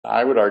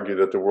I would argue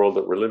that the world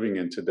that we're living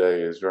in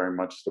today is very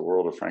much the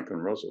world of Franklin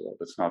Roosevelt.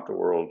 It's not the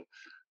world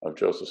of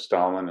Joseph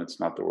Stalin. It's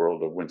not the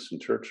world of Winston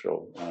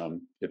Churchill.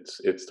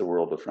 It's the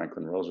world of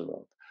Franklin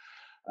Roosevelt.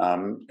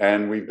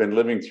 And we've been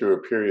living through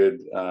a period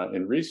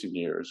in recent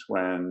years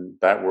when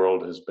that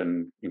world has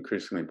been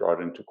increasingly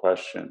brought into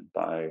question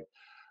by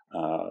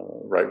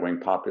right-wing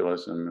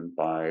populism and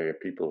by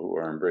people who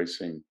are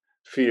embracing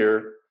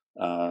fear,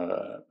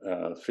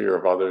 fear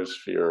of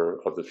others, fear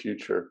of the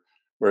future.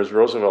 Whereas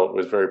Roosevelt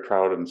was very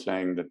proud in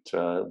saying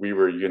that we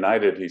were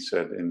united, he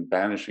said, in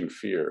banishing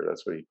fear.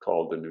 That's what he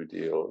called the New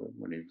Deal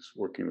when he was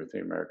working with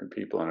the American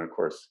people. And of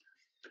course,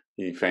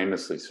 he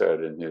famously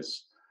said in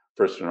his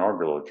first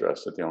inaugural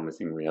address that the only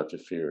thing we have to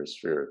fear is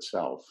fear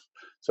itself.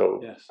 So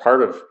Yes.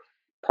 part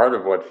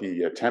of what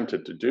he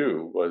attempted to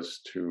do was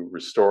to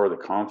restore the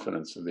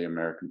confidence of the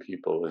American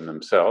people in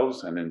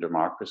themselves and in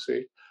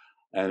democracy,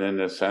 and in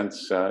a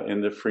sense,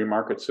 in the free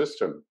market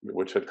system,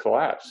 which had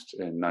collapsed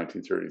in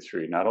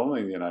 1933, not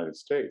only in the United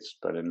States,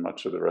 but in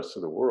much of the rest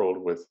of the world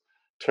with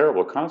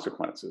terrible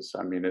consequences.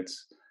 I mean, it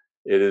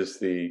is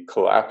the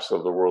collapse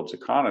of the world's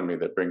economy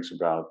that brings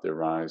about the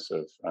rise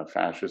of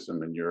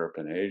fascism in Europe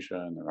and Asia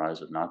and the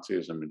rise of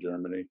Nazism in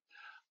Germany.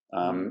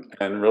 Mm.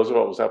 And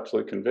Roosevelt was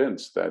absolutely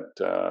convinced that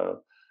uh,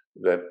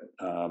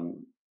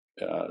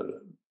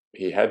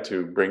 he had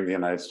to bring the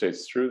United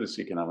States through this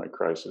economic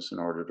crisis in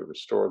order to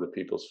restore the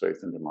people's faith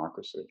in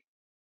democracy.